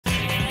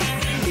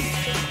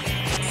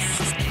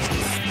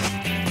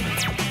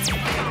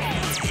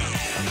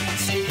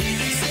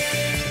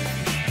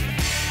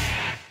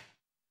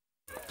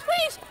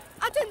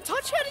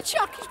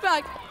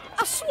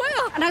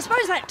And I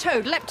suppose that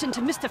toad leapt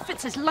into Mr.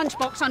 Fitz's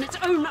lunchbox on its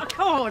own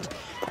accord.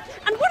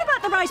 And what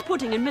about the rice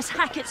pudding in Miss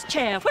Hackett's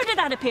chair? Where did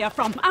that appear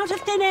from? Out of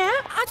thin air?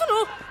 I don't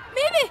know.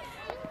 Maybe.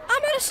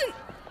 I'm innocent.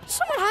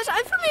 Someone has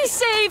it for me.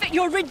 Save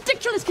your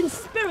ridiculous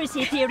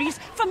conspiracy theories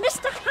for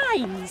Mr.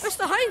 Hines.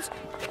 Mr. Hines?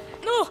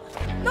 No,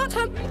 not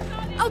him.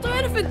 I'll do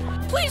anything.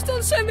 Please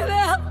don't send me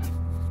there.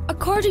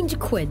 According to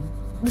Quinn,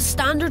 the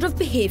standard of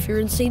behaviour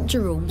in St.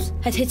 Jerome's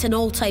had hit an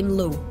all-time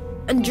low,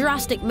 and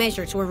drastic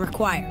measures were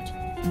required.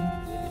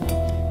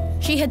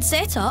 She had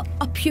set up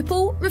a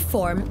pupil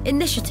reform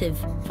initiative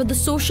for the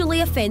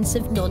socially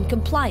offensive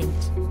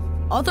non-compliant,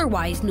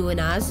 otherwise known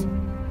as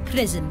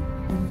prison.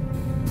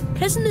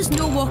 Prison is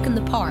no walk in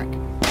the park.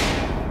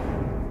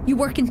 You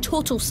work in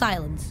total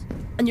silence,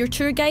 and your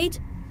tour guide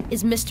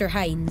is Mr.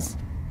 Hines.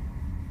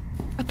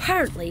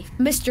 Apparently,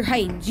 Mr.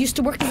 Hines used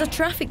to work as a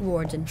traffic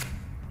warden,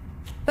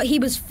 but he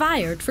was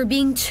fired for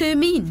being too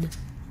mean.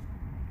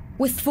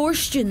 With 4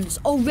 students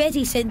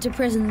already sent to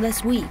prison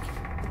this week,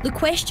 the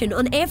question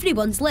on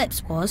everyone's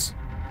lips was,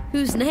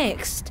 who's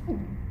next?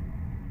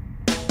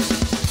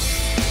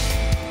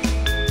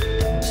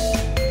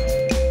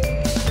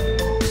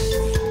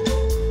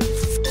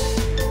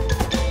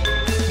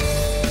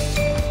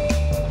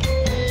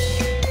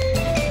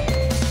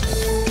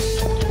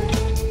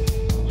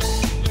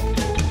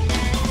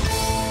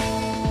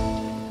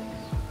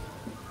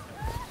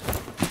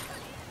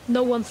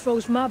 No one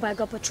throws my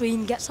bag up a tree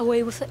and gets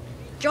away with it.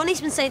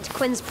 Johnny's been sent to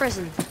Quinn's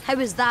prison. How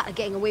is that at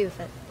getting away with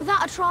it?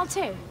 Without a trial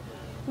too.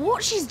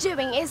 What she's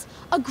doing is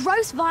a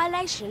gross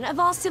violation of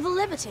our civil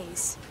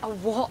liberties. A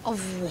what of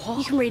what?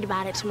 You can read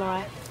about it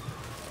tomorrow.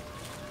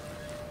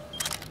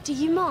 Do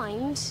you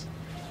mind?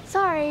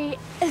 Sorry,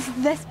 is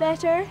this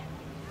better?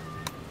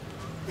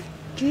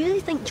 Do you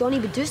really think Johnny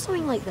would do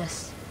something like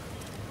this?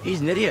 He's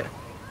an idiot.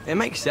 It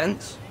makes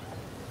sense.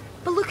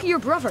 But look at your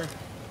brother.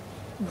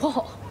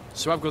 What?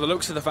 So I've got the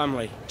looks of the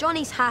family.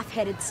 Johnny's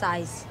half-headed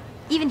size.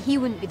 Even he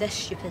wouldn't be this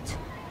stupid.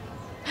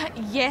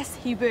 Yes,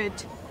 he would.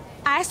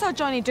 I saw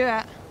Johnny do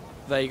it.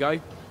 There you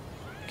go.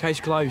 Case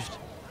closed.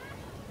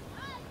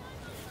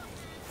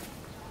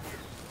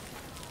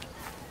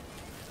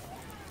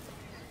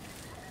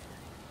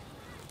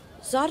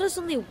 Zara's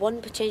only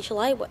one potential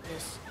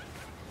eyewitness.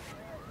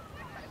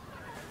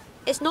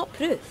 It's not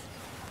proof.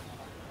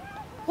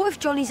 What if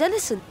Johnny's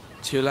innocent?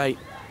 Too late.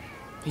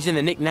 He's in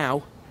the nick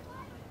now.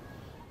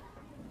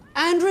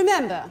 And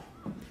remember,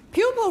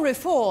 Pupil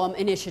Reform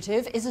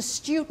Initiative is a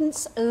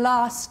student's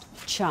last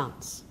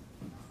chance.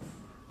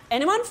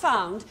 Anyone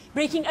found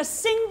breaking a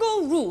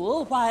single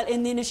rule while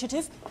in the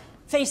initiative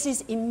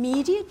faces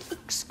immediate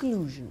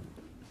exclusion.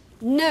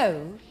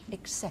 No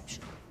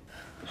exception.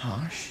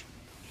 Harsh.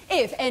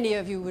 If any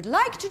of you would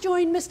like to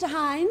join Mr.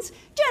 Hines,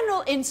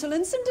 general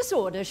insolence and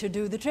disorder should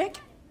do the trick.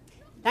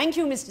 Thank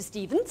you, Mr.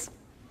 Stevens.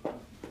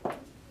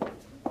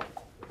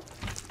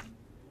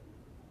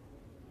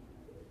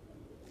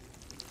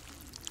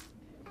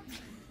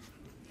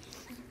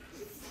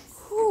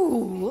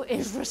 Who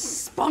is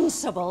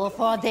responsible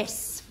for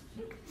this?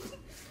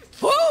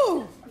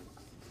 Who?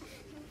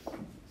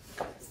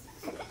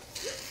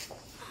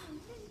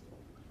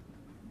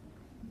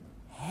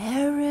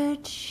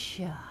 Herod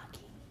Sharkey.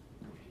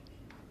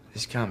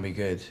 This can't be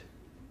good.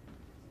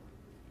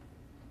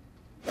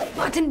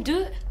 I didn't do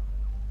it.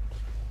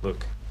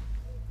 Look,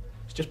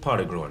 it's just part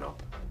of growing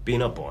up.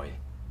 Being a boy.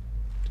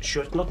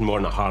 Sure, it's nothing more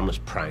than a harmless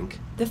prank.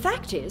 The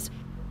fact is,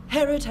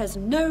 Herod has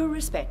no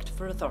respect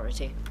for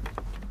authority.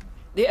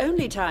 The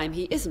only time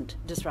he isn't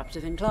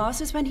disruptive in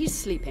class is when he's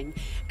sleeping.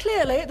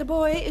 Clearly, the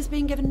boy is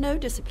being given no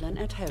discipline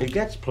at home. He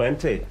gets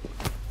plenty.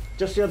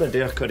 Just the other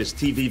day, I cut his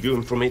TV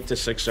viewing from 8 to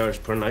 6 hours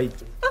per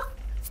night. Oh,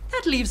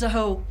 that leaves a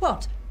whole,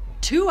 what,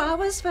 2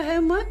 hours for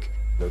homework?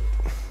 Look,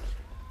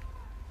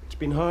 it's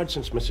been hard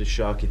since Mrs.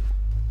 Sharkey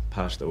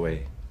passed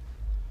away.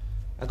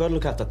 I gotta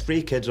look after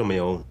 3 kids on my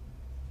own.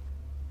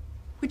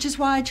 Which is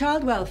why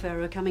child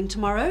welfare are coming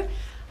tomorrow.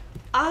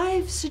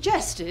 I've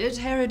suggested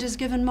Herod is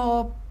given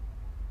more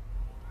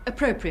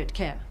appropriate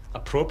care.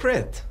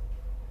 Appropriate?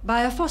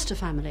 By a foster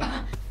family.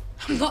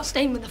 I'm not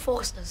staying with the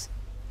Fosters.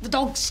 The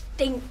dog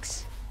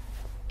stinks.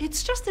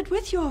 It's just that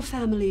with your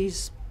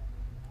family's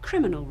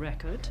criminal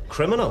record...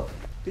 Criminal?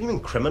 What do you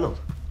mean criminal?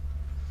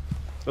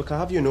 Look, I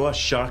have you know us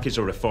Sharkies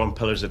are reform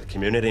pillars of the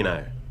community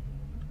now.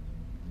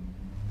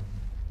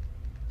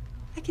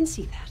 I can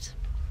see that.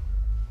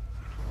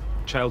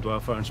 Child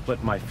welfare and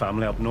split my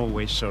family up. No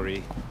way,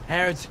 sorry.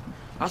 Herod,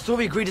 I thought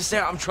we agreed to stay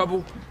out of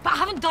trouble. But I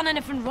haven't done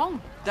anything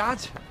wrong. Dad,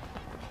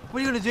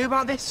 what are you going to do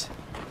about this?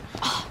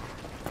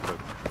 Look,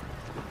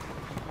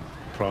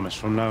 promise,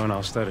 from now on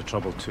I'll stay out of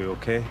trouble too,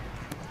 okay?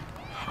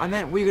 I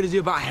meant, what are you going to do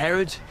about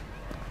Herod?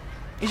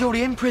 He's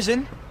already in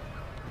prison.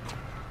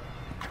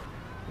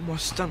 One more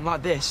stunt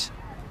like this,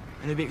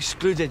 and he'll be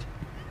excluded.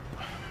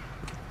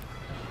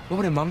 What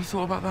would a mum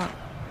thought about that?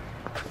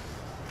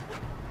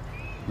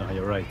 No,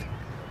 you're right.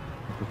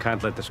 We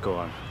can't let this go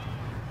on.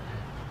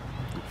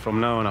 From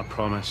now on, I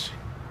promise,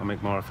 I'll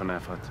make more of an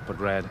effort. But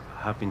Red,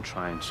 I have been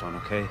trying, son,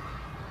 okay?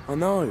 I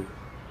know.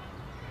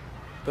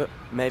 But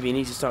maybe you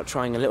need to start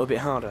trying a little bit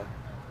harder.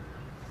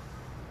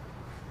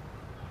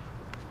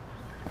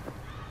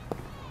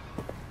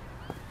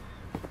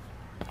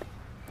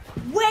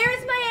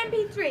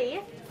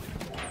 MP3.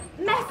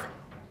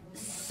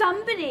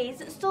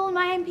 Somebody's stolen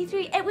my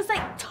MP3. It was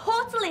like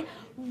totally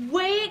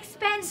way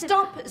expensive.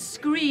 Stop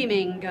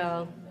screaming,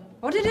 girl.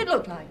 What did it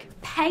look like?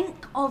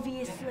 Pink,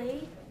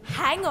 obviously.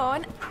 Hang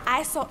on,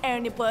 I saw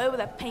Ernie Boyle with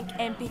a pink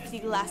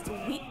MP3 last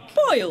week.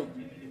 Boyle!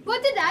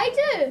 What did I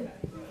do?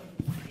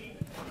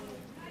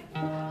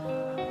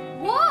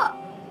 What?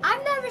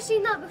 I've never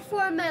seen that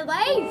before in my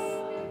life.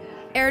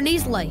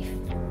 Ernie's life.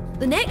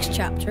 The next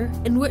chapter,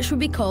 in which would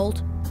be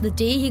called The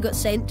Day He Got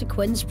Sent to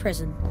Quinn's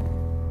Prison.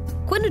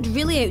 Quinn had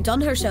really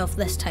outdone herself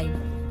this time,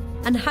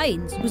 and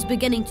Hines was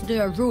beginning to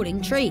do a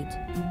roaring trade.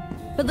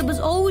 But there was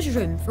always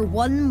room for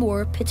one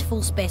more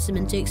pitiful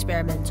specimen to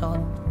experiment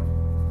on.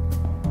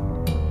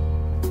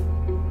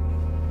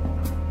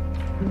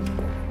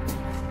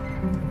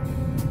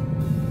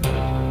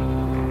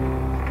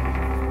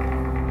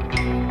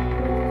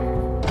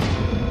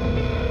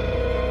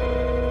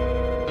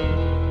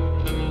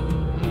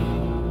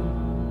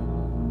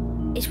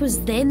 It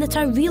was then that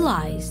I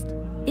realised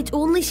it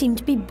only seemed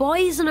to be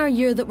boys in our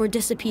year that were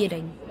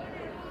disappearing.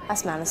 I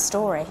smell a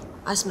story.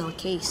 I smell a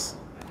case.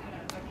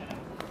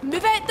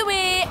 Move out the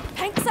way.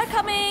 Pinks are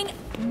coming.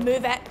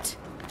 Move it.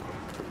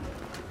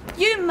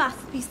 You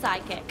must be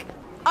psychic.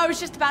 I was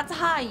just about to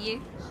hire you.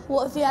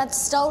 What if you had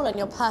stolen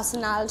your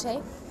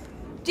personality?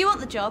 Do you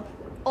want the job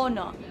or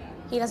not?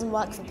 He doesn't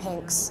work for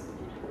Pinks.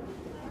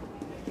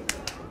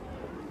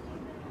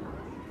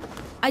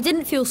 I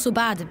didn't feel so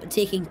bad about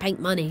taking pink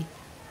money.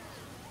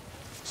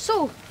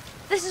 So,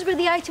 this is where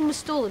the item was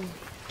stolen.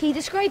 Can you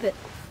describe it?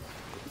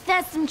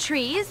 There's some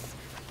trees,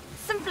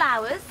 some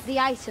flowers. The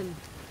item.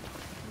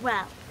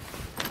 Well,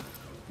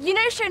 you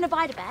know Shona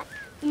Beiderbecke?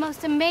 The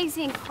most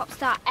amazing pop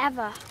star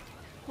ever.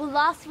 Well,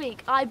 last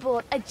week I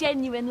bought a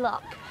genuine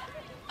lock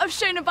of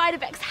Shona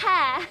Beiderbecke's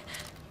hair.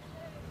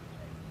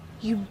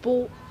 You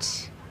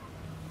bought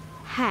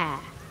hair?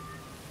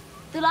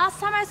 The last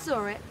time I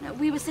saw it,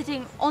 we were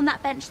sitting on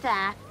that bench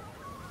there.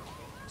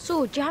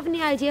 So, do you have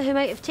any idea who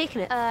might have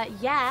taken it?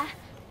 Yeah.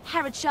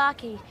 Herod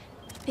Sharkey.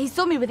 He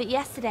saw me with it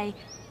yesterday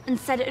and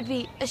said it would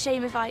be a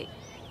shame if I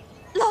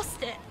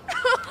lost it.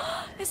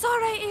 It's all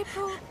right,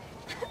 April.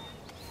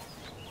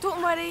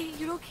 Don't worry,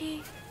 you're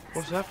okay.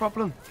 What's her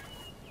problem?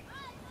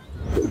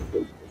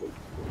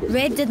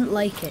 Red didn't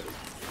like it,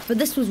 but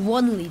this was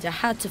one lead I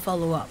had to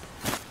follow up,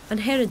 and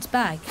Herod's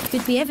bag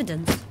could be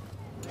evidence.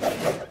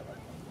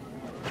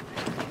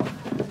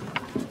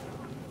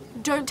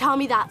 Don't tell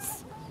me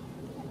that's...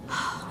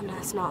 No,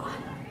 it's not.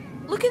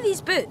 Look at these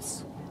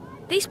boots.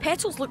 These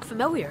petals look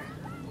familiar.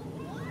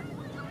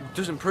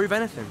 Doesn't prove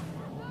anything.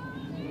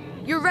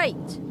 You're right.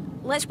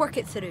 Let's work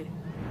it through.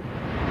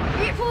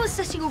 April is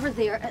sitting over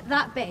there at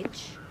that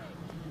bench.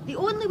 The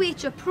only way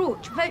to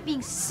approach without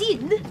being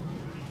seen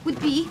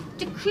would be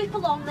to creep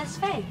along this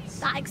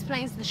fence. That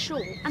explains the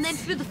shawl. And then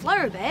through the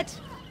flower bed.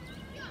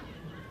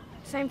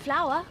 Same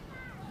flower.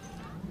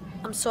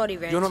 I'm sorry,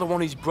 Red. You're not the one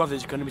whose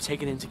brother's going to be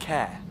taken into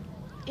care.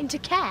 Into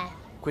care.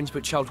 Quinn's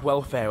put child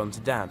welfare onto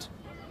Dad.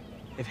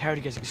 If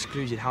Herod gets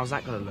excluded, how's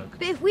that going to look?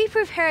 But if we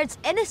prove Herod's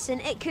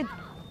innocent, it could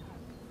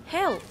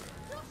help.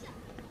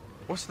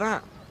 What's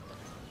that?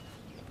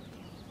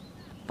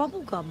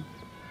 Bubblegum.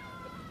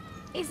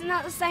 Isn't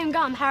that the same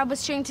gum Herod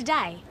was chewing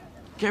today?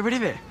 Get rid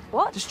of it.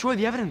 What? Destroy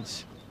the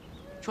evidence.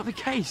 Drop the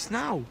case,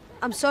 now.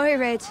 I'm sorry,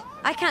 Red.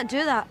 I can't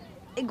do that.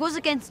 It goes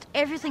against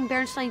everything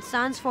Bernstein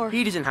stands for.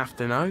 He doesn't have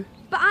to know.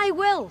 But I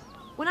will.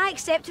 When I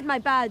accepted my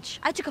badge,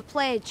 I took a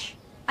pledge.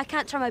 I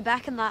can't turn my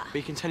back on that. But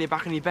you can turn your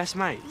back on your best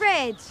mate.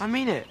 Red! I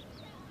mean it.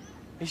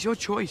 It's your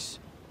choice.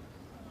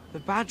 The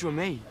badge or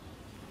me.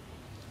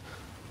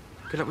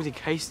 Good luck with your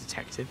case,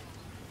 detective.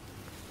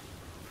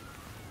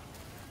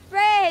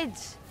 Red!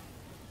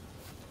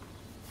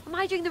 Am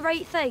I doing the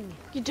right thing?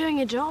 You're doing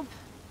your job.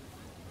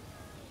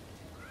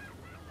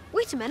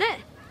 Wait a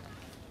minute.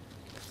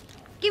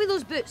 Give me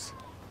those boots.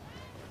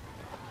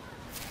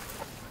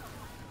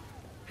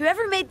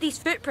 Whoever made these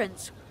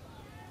footprints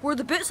wore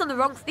the boots on the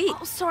wrong feet.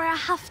 Oh, sorry, I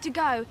have to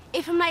go.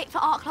 If I'm late for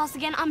art class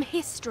again, I'm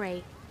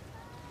history.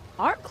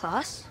 Art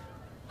class?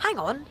 Hang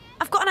on,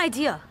 I've got an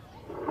idea.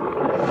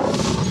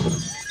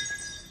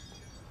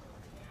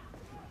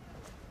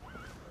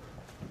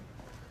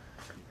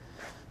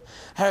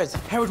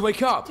 Herod,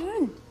 wake up!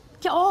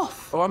 Get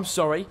off. Oh, I'm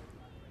sorry.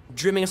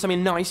 Dreaming of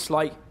something nice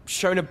like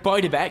Shona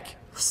Beiderbecke.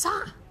 What's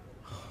that?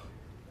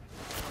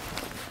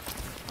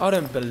 I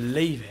don't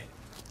believe it.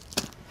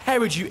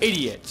 Herod, you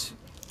idiot!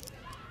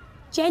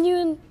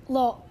 Genuine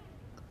lock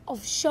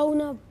of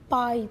Shona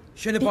by...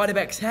 Shona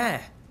Beiderbecke's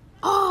hair.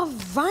 Oh,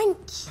 rank.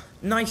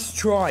 Nice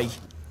try.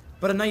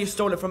 But I know you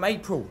stole it from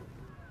April.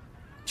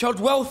 Child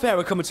welfare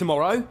are coming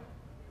tomorrow.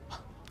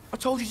 I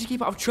told you to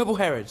keep out of trouble,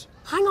 Herod.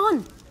 Hang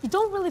on. You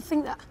don't really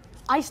think that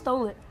I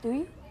stole it, do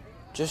you?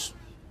 Just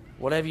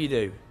whatever you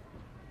do,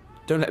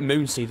 don't let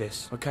Moon see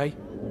this, okay?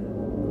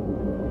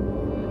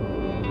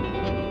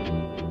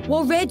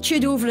 While Red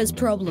chewed over his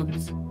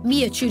problems,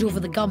 Mia chewed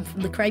over the gum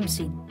from the crime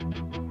scene.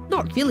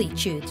 Not really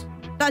chewed.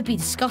 That'd be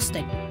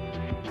disgusting.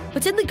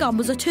 But in the gum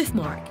was a tooth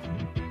mark,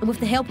 and with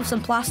the help of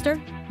some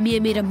plaster,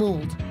 Mia made a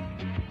mould.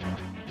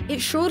 It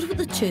showed what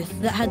the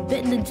tooth that had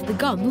bitten into the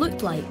gum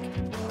looked like.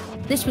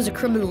 This was a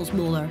criminal's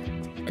molar,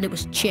 and it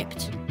was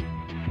chipped.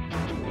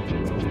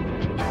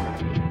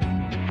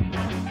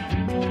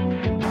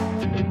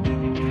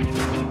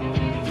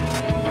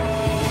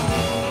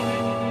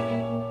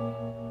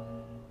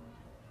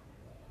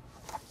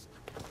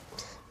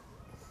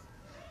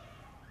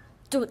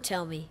 Don't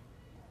tell me.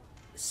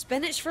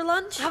 Spinach for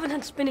lunch? I haven't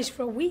had spinach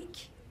for a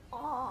week.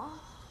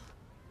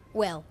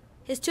 Well,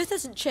 his tooth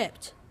isn't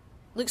chipped.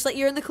 Looks like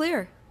you're in the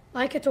clear.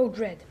 Like I told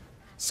Red,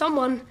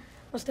 someone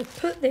must have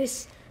put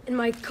this in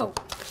my coat.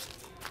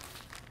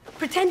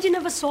 Pretend you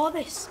never saw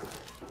this.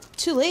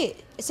 Too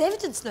late. It's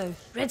evidence now.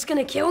 Red's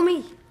gonna kill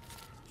me.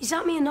 He's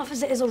at me enough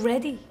as it is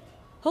already.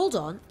 Hold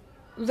on.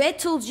 Red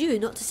told you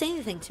not to say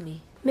anything to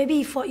me. Maybe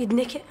he thought you'd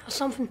nick it or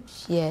something.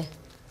 Yeah,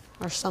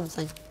 or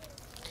something.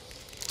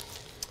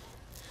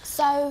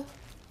 So,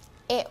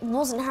 it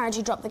wasn't Harry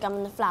who dropped the gum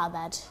in the flower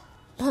bed.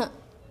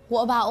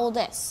 What about all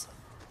this?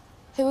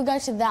 Who would go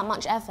to that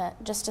much effort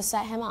just to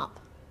set him up?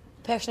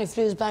 The person who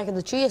threw his bag in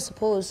the tree, I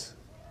suppose.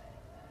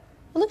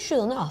 It looks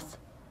real enough.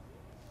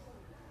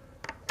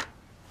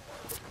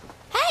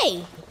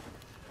 Hey!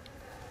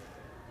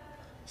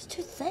 It's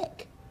too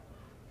thick.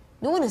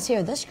 No one has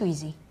hair this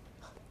greasy.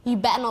 You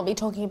better not be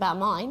talking about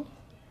mine.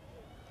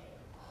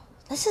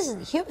 This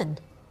isn't human.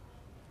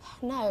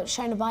 No, it's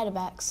showing a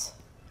Beiderbecks.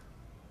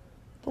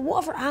 But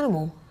what other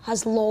animal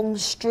has long,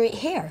 straight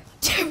hair?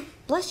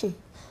 Bless you.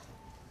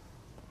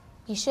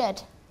 You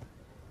should.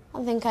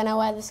 I think I know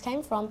where this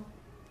came from.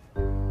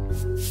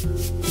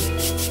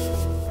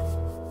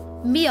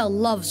 Mia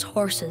loves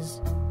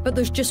horses, but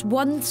there's just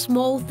one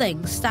small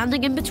thing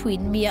standing in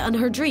between Mia and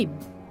her dream.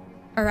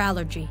 Her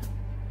allergy.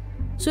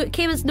 So it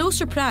came as no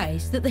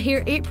surprise that the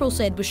hair April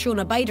said was shown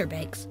a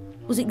Beiderbecks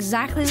was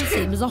exactly the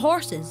same as a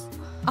horse's.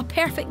 A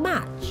perfect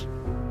match.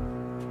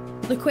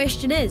 The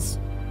question is,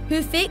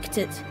 who faked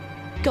it?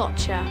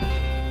 Gotcha.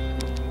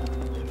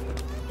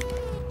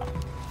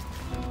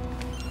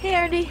 Hey,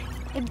 Ernie,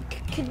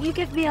 can you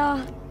give me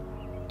a...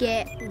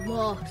 Get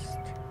lost.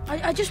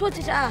 I just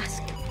wanted to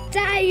ask.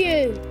 Dare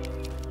you?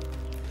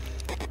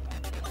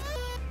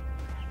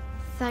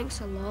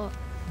 Thanks a lot.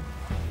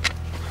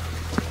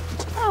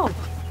 Oh.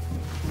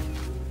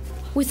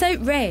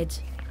 Without Red,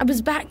 I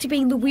was back to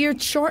being the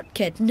weird short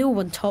kid no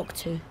one talked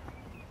to.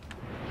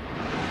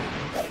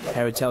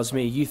 Harry tells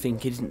me you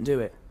think he didn't do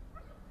it.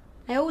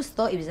 I always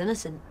thought he was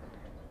innocent.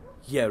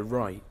 Yeah,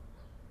 right.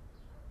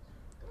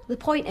 The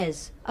point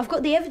is, I've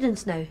got the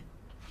evidence now.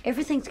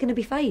 Everything's going to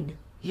be fine.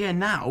 Yeah,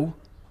 now?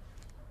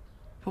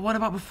 But what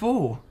about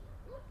before?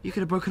 You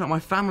could have broken up my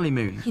family,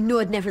 Moon. You know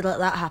I'd never let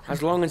that happen.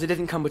 As long as it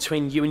didn't come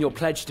between you and your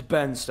pledge to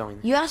Bernstein.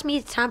 You asked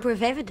me to tamper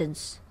with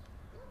evidence.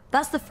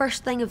 That's the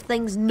first thing of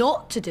things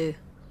not to do.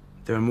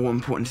 There are more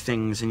important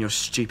things than your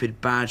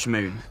stupid badge,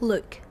 Moon.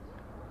 Look,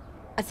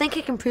 I think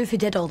I can prove who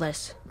did all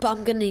this, but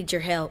I'm going to need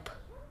your help.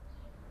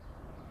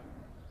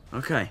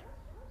 Okay.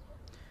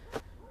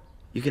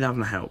 You can have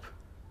my help.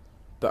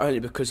 But only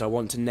because I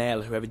want to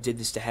nail whoever did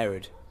this to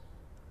Herod.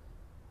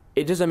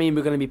 It doesn't mean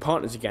we're going to be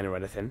partners again or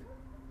anything.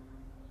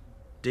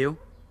 Deal?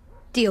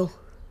 Deal.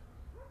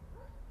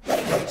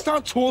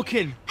 Start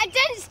talking! I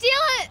didn't steal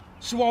it!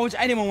 So why would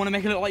anyone want to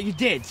make it look like you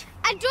did?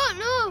 I don't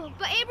know,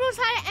 but April's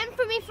had it in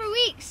for me for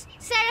weeks.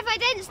 Said if I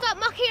didn't stop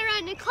mucking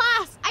around in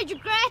class, I'd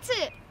regret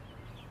it.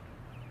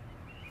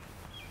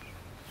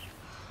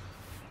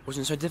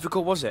 Wasn't so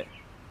difficult, was it?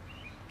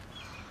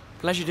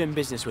 Pleasure doing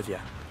business with you.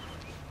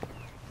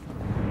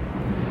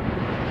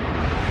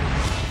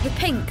 The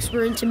Pinks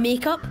were into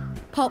makeup,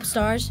 pop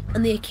stars,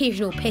 and the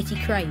occasional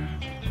petty crime.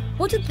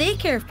 What did they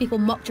care if people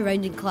mucked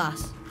around in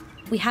class?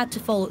 We had to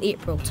follow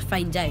April to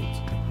find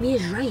out.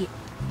 Mia's right.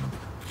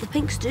 The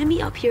Pinks do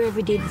meet up here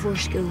every day before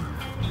school.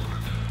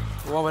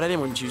 Why would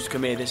anyone choose to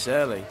come here this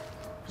early?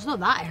 It's not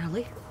that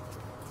early.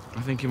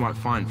 I think you might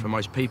find for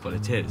most people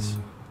it is.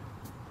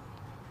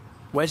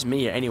 Where's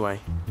Mia anyway?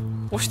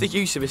 What's the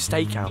use of a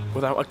stakeout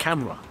without a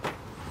camera?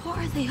 What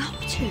are they up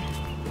to?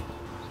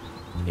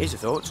 Here's a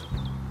thought.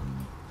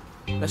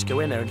 Let's go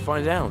in there and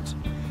find out.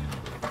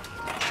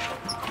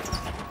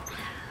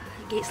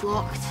 The gate's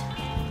locked.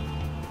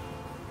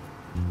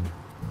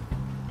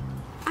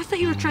 I thought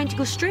you were trying to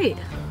go straight.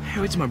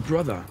 Oh, it's my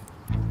brother.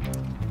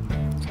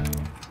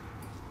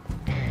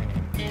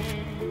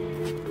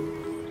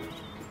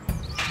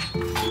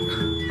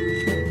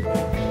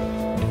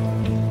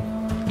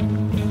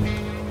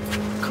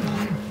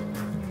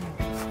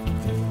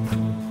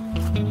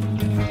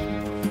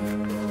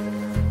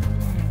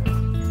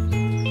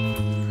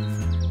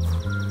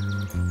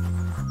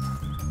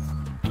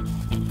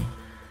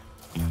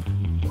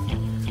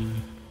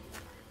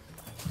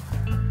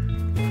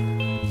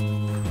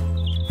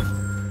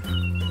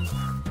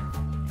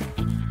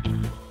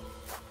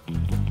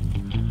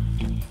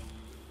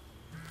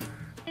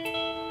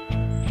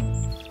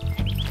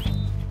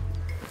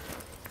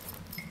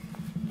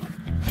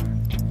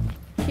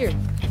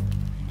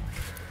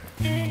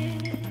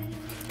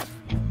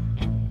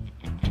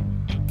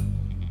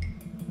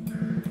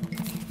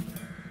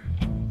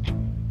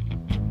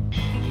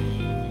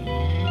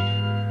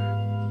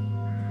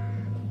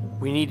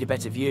 We need a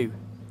better view.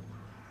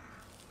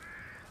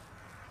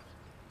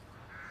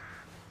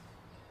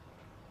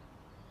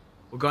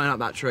 We're going up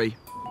that tree.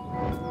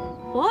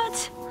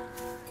 What?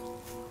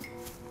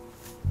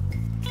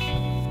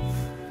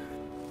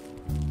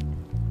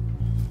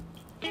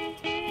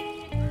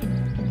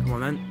 Come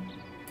on then.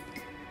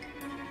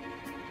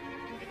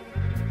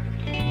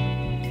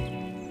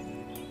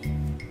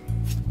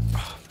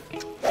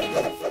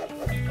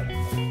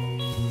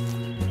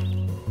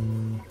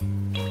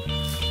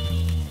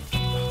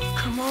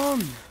 Come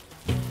on.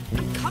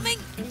 I'm coming.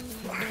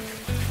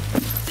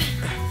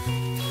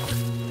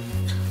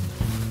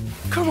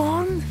 Come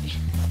on.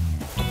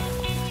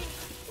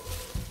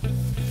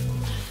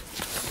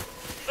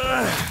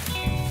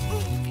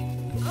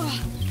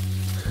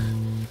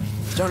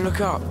 Don't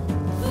look up.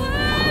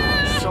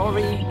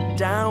 Sorry,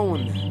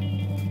 down.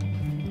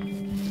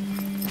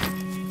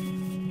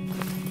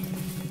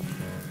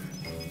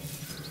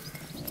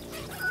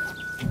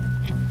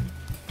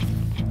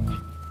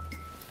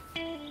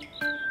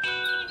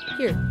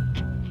 Here,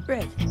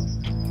 Red.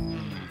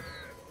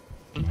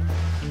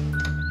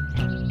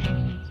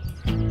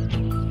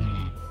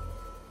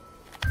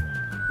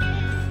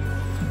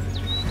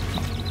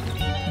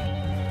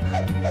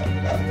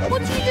 What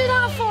do you do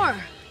that for?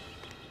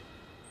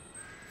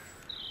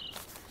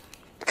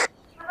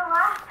 For the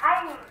last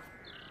time.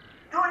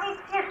 Don't need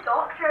to see a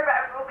doctor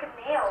about a broken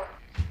nail.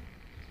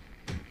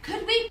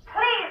 Could we?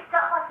 Please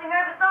stop fussing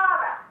over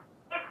Zara.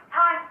 It's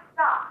time to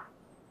start.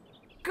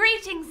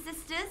 Greetings,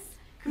 sisters.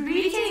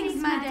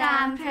 Greetings,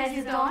 Madame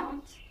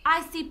President.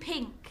 I see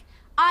pink.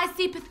 I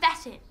see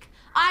pathetic.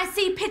 I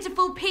see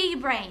pitiful pea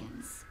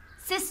brains.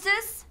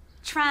 Sisters,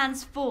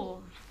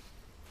 transform.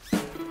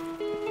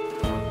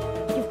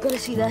 You've got to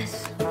see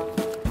this.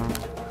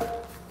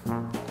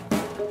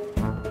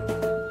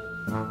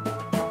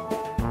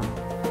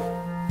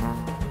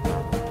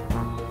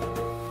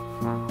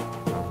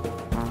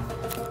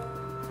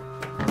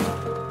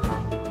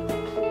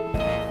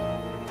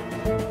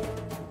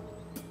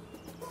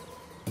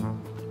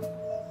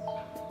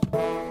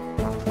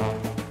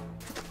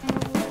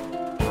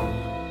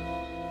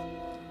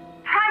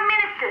 Prime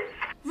Ministers.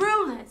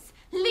 Rulers,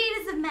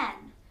 leaders of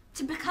men.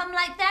 To become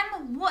like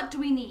them, what do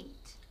we need?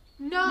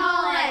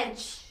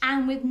 Knowledge.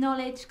 And with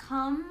knowledge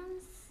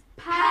comes...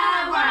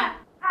 Power.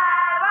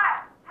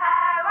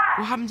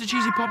 What happened to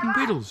Cheesy Pop and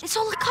Piddles? It's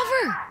on the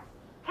cover.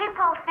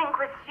 People think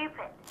we're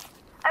stupid.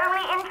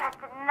 Only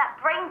interested in that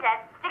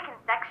brain-dead stick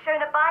insect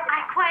shown at Biden.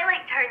 I quite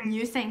liked her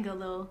New single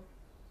though.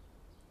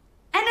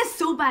 And it's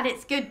so bad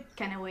it's good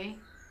kind of way.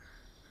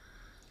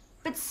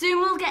 But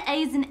soon we'll get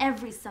A's in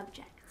every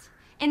subject,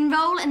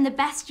 enroll in the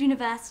best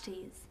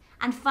universities,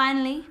 and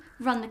finally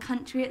run the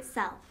country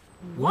itself.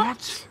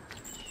 What?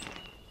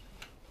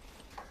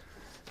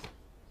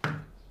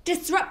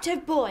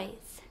 Disruptive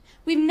boys,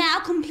 we've now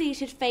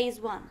completed phase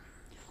 1.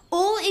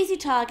 All easy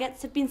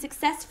targets have been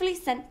successfully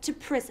sent to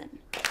prison.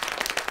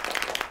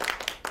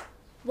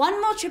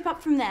 One more trip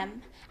up from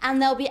them,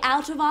 and they'll be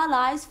out of our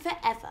lives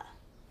forever.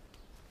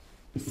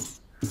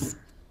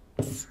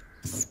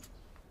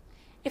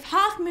 If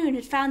Half Moon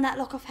had found that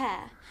lock of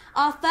hair,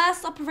 our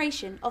first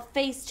operation of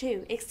phase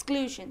 2,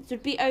 exclusions,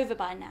 would be over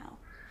by now.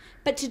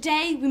 But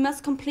today we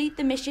must complete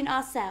the mission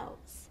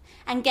ourselves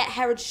and get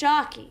Herod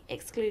Sharkey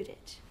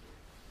excluded.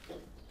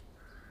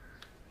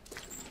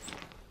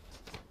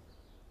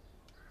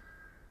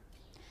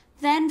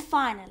 Then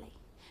finally,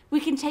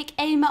 we can take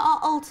aim at our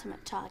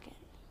ultimate target,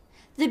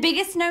 the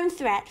biggest known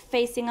threat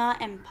facing our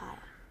empire.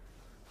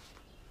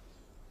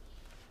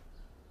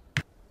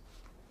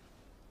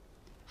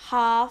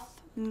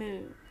 Half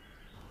Moon.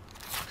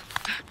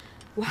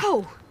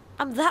 Wow,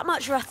 I'm that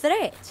much of a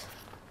threat.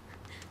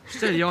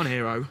 Steady on,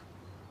 hero.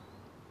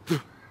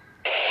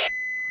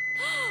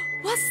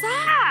 What's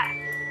that?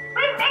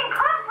 We've been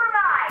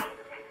compromised!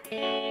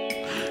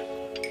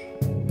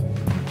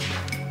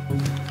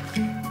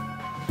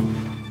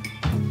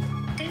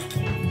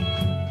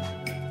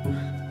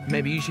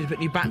 Maybe you should put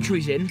new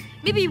batteries in.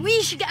 Maybe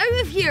we should get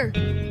out of here.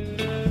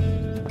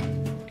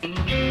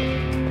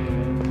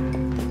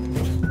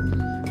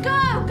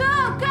 Go,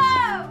 go,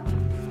 go!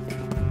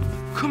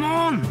 Come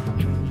on!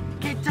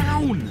 Get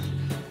down!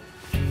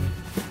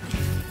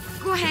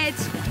 Go ahead.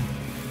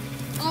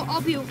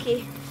 I'll be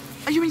okay.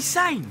 Are you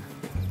insane?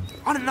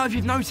 I don't know if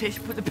you've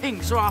noticed, but the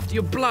pinks are after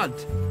your blood.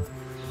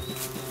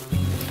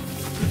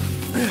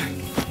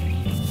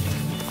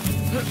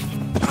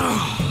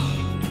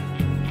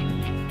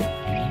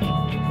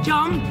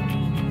 Jump!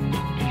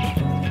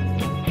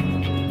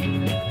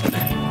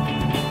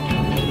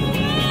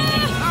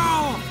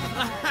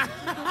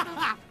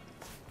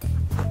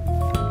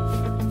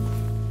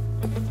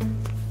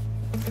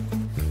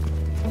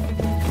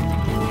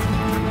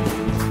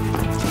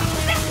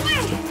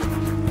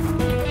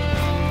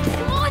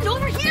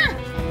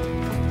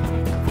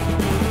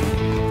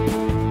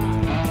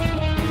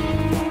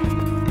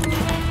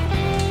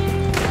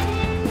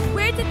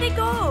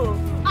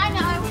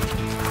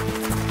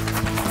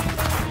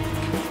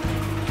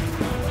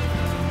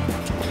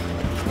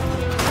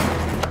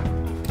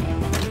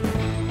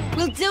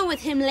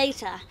 with him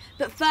later,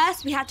 but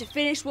first we have to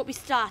finish what we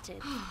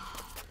started.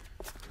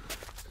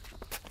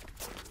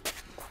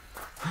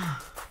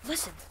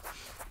 Listen,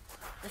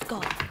 they've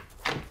gone.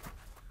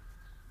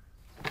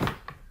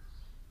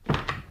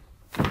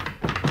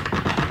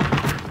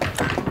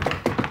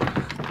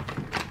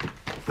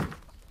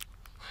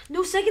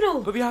 No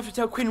signal. But we have to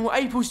tell Quinn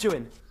what April's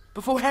doing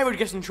before Herod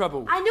gets in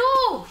trouble. I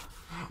know.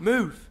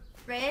 Move.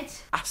 Red.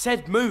 I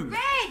said move.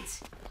 Red!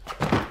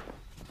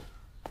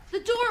 The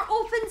door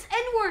opens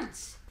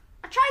inwards.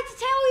 I tried to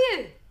tell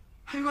you.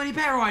 Have you got any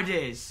better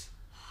ideas?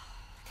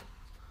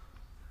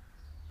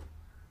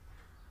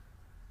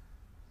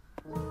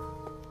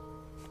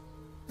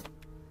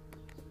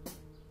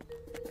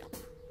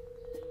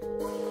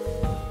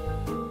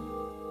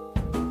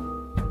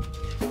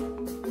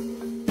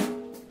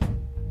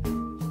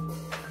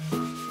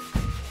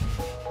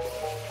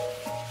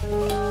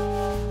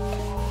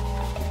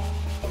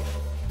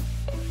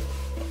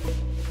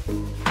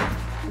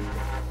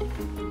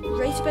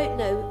 Right about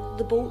now,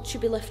 the bolt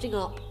should be lifting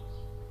up.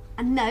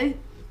 And now,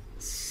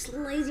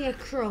 sliding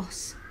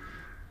across.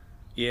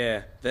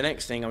 Yeah, the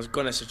next thing I was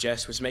gonna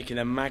suggest was making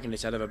a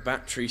magnet out of a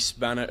battery,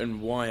 spanner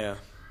and wire.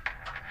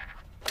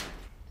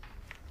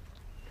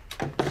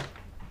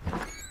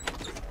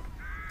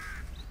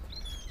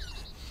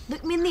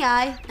 Look me in the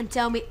eye and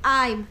tell me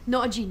I'm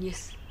not a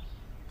genius.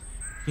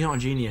 You're not a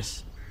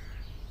genius.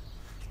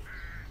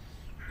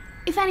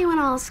 If anyone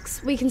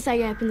asks, we can say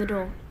you opened the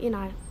door, you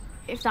know,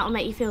 if that'll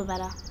make you feel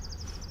better.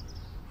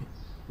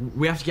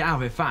 We have to get out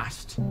of here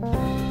fast.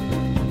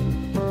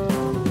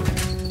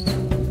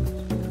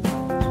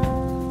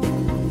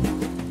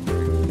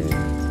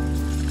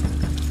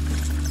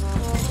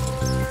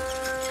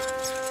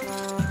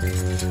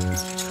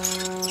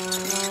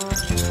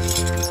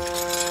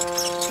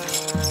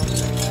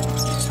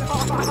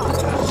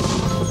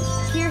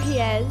 Here he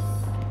is.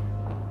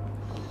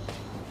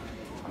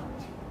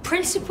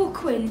 Principal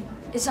Quinn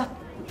is a...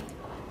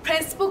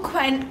 Principal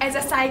Quinn is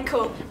a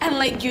psycho, and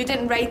like you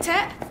didn't write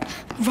it?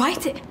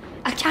 Write it?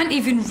 I can't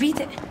even read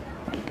it.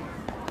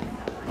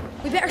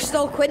 We better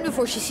stall Quinn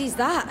before she sees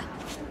that.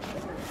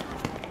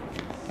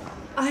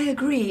 I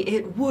agree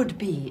it would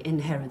be in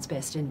Herod's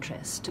best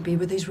interest to be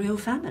with his real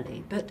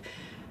family, but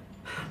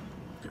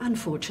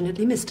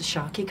unfortunately Mr.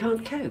 Sharkey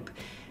can't cope.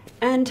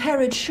 And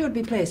Herod should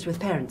be placed with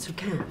parents who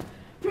can.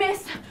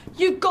 Miss,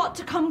 you've got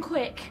to come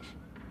quick.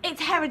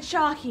 It's Herod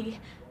Sharkey.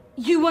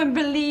 You won't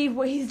believe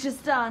what he's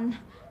just done.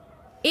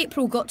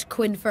 April got to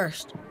Quinn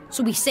first,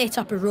 so we set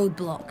up a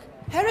roadblock.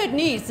 Herod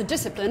needs the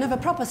discipline of a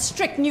proper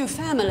strict new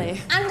family.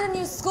 And a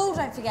new school,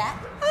 don't forget.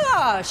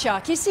 Ah,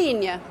 Sharkey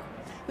Senior.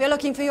 We're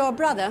looking for your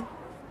brother.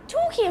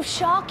 Talking of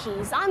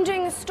Sharkies, I'm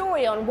doing a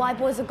story on why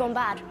boys have gone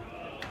bad.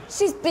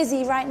 She's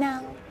busy right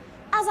now.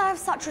 As I have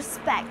such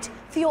respect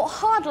for your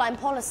hardline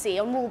policy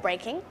on rule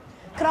breaking,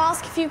 could I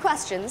ask a few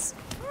questions?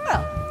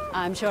 Well,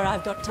 I'm sure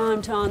I've got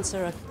time to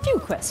answer a few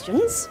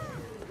questions.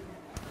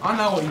 I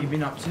know what you've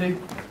been up to.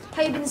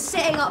 How you've been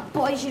setting up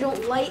boys you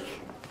don't like.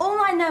 All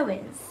I know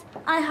is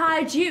I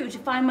hired you to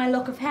find my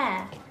lock of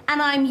hair,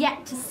 and I'm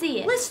yet to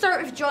see it. Let's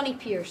start with Johnny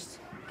Pierce,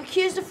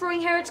 accused of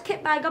throwing Herod's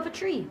kit bag up a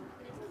tree.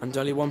 And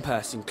only one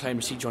person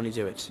claimed to see Johnny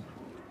do it.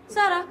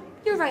 Sarah,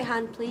 your right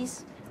hand,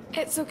 please.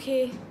 It's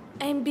okay.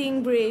 I'm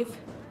being brave.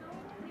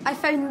 I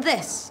found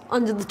this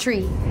under the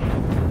tree.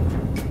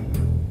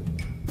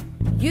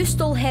 You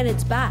stole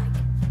Herod's bag,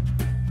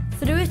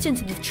 threw it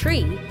into the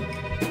tree,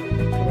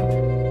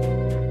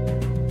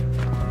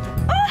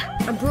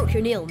 and broke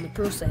your nail in the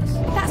process.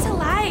 That's a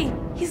lie.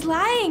 He's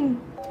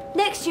lying.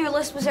 Next to your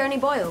list was Ernie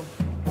Boyle.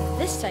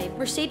 This time,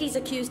 Mercedes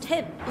accused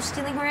him of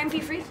stealing her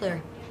MP3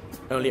 player.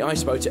 Only I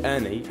spoke to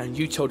Ernie, and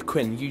you told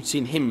Quinn you'd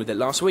seen him with it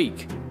last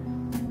week.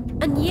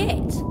 And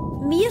yet,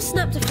 Mia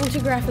snapped a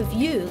photograph of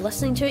you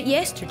listening to it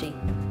yesterday,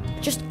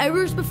 just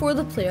hours before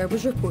the player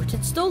was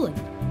reported stolen.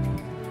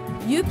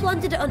 You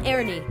planted it on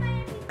Ernie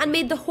and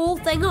made the whole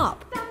thing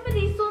up.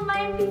 Somebody stole my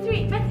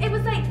MP3, but it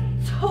was like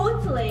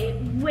totally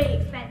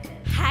way expensive.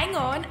 Hang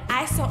on,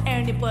 I saw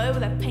Ernie Boyle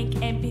with a pink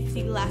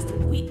MP3 last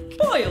week.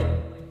 Boyle!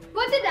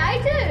 What did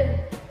I do?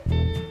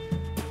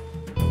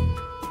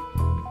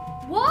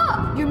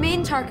 What? Your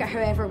main target,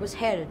 however, was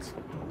Herod.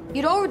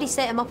 You'd already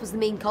set him up as the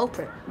main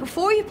culprit,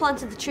 before you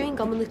planted the chewing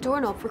gum on the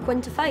doorknob for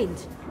Quinn to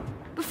find.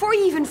 Before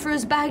you even threw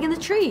his bag in the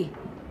tree.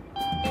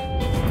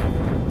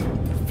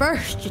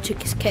 First, you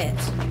took his kit.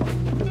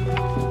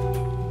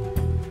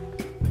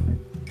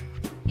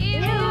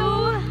 Ew!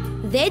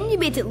 Then you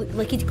made it look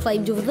like he'd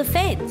climbed over the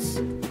fence.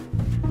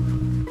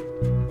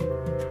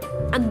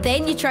 And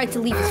then you tried to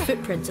leave his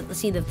footprints at the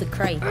scene of the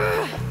crime.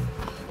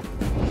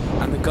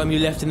 And the gum you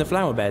left in the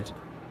flower bed.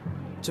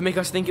 To make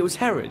us think it was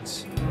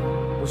Herod's.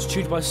 Was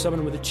chewed by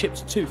someone with a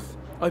chipped tooth,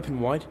 open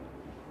wide.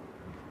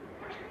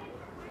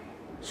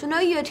 So now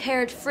you had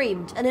Herod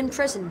framed and in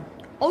prison.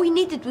 All you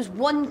needed was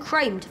one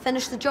crime to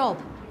finish the job.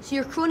 So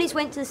your cronies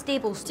went to the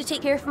stables to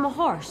take care from a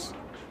horse.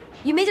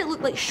 You made it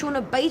look like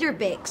Shona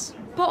Biderbecks,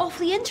 bought off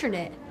the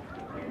internet.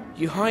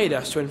 You hired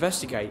us to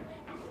investigate,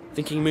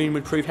 thinking Moon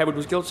would prove Herod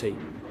was guilty.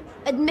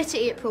 Admit it,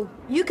 April.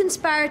 You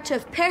conspired to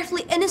have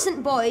perfectly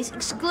innocent boys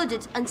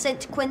excluded and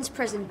sent to Quinn's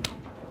prison.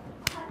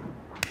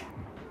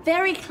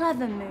 Very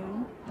clever,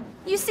 Moon.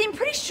 You seem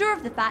pretty sure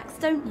of the facts,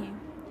 don't you?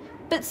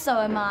 But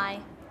so am I.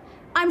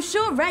 I'm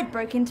sure Red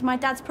broke into my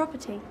dad's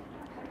property.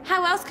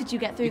 How else could you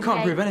get through the gate? You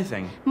can't prove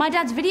anything. My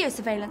dad's video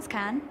surveillance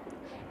can.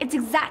 It's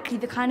exactly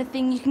the kind of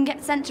thing you can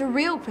get sent to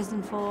real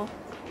prison for.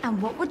 And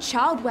what would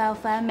child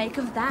welfare make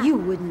of that? You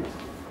wouldn't.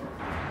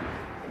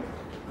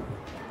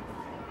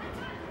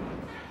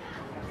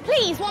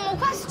 Please, one more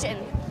question.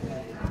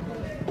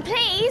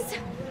 Please.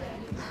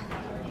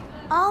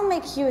 I'll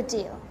make you a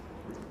deal.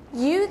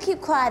 You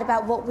keep quiet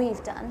about what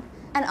we've done,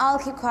 and I'll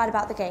keep quiet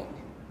about the gate.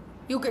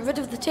 You'll get rid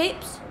of the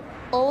tapes?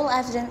 All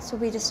evidence will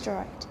be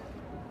destroyed.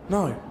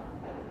 No.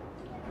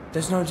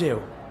 There's no deal.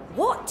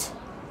 What?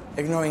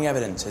 Ignoring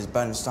evidence is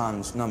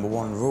Bernstein's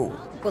 #1 rule.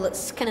 Well,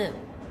 it's kind of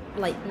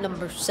like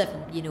number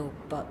 7, you know,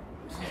 but...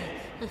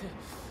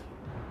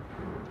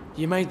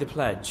 You made the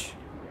pledge.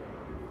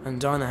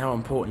 And I know how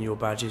important your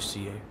badge is to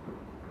you.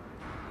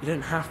 You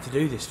don't have to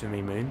do this for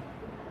me, Moon.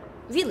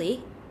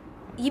 Really?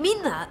 You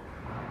mean that?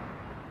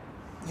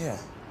 Yeah.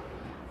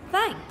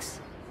 Thanks.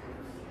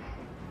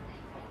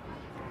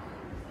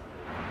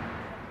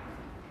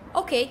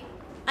 Okay,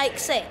 I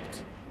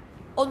accept.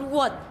 On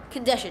one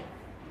condition.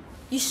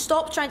 You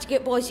stop trying to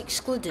get boys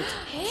excluded,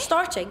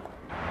 starting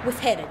with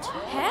Herod.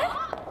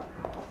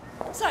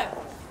 So,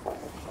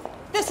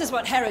 this is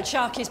what Herod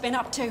Sharkey's been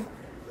up to.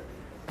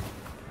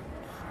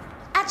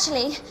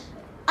 Actually,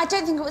 I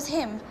don't think it was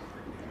him.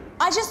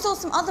 I just saw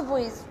some other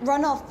boys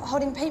run off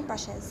holding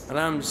paintbrushes. And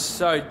I'm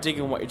so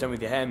digging what you've done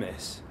with your hair,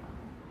 miss.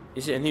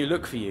 Is it a new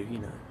look for you, you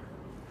know?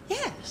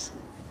 Yes,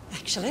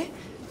 actually.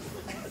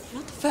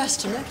 Not the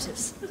first to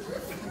notice.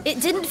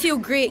 It didn't feel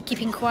great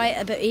keeping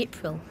quiet about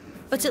April,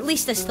 but at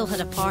least I still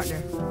had a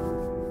partner.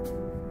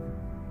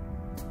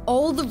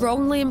 All the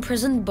wrongly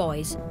imprisoned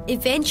boys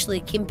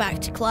eventually came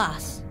back to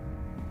class,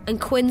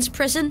 and Quinn's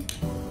prison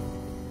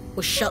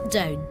was shut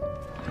down.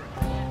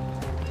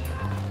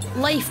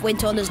 Life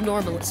went on as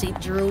normal at St.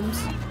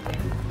 Jerome's,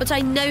 but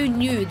I now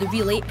knew the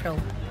real April,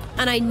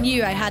 and I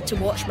knew I had to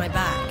watch my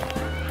back.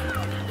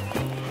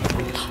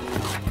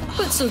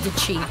 But so did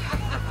she.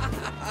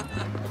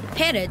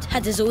 Herod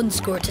had his own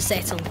score to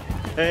settle.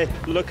 Hey,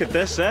 look at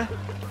this, eh?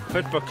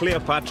 Fit for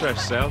Cleopatra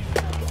herself.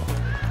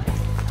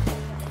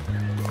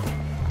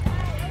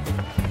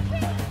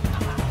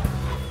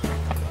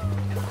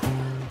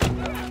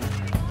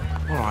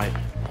 All right.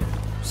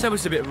 So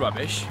it's a bit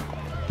rubbish,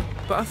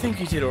 but I think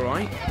he did all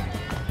right.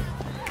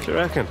 Do you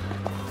reckon?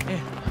 Yeah.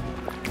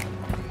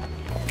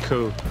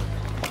 Cool.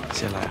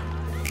 See you later.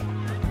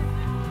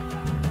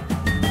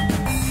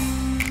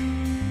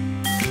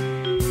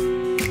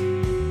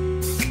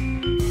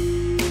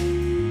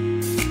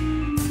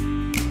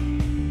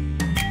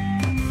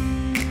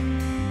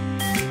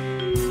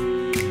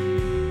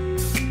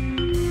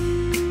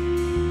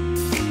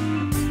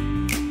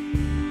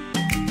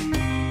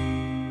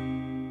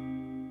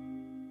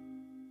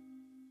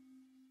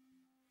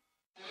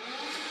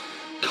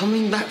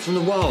 Coming back from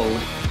the wild,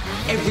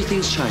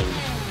 everything's changed.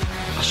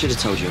 I should have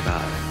told you about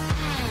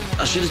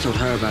her. I should have told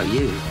her about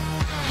you.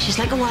 She's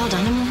like a wild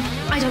animal.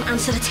 I don't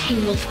answer to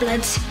tame wolf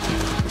bloods.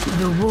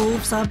 The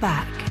wolves are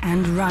back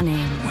and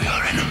running. We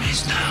are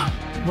enemies now.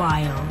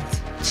 Wild.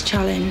 It's a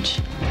challenge.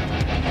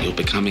 You're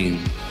becoming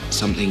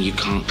something you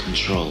can't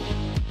control.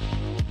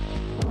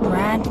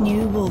 Brand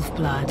new Wolf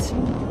Blood.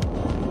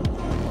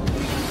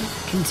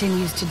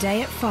 Continues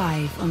today at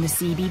 5 on the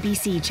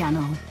CBBC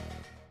channel.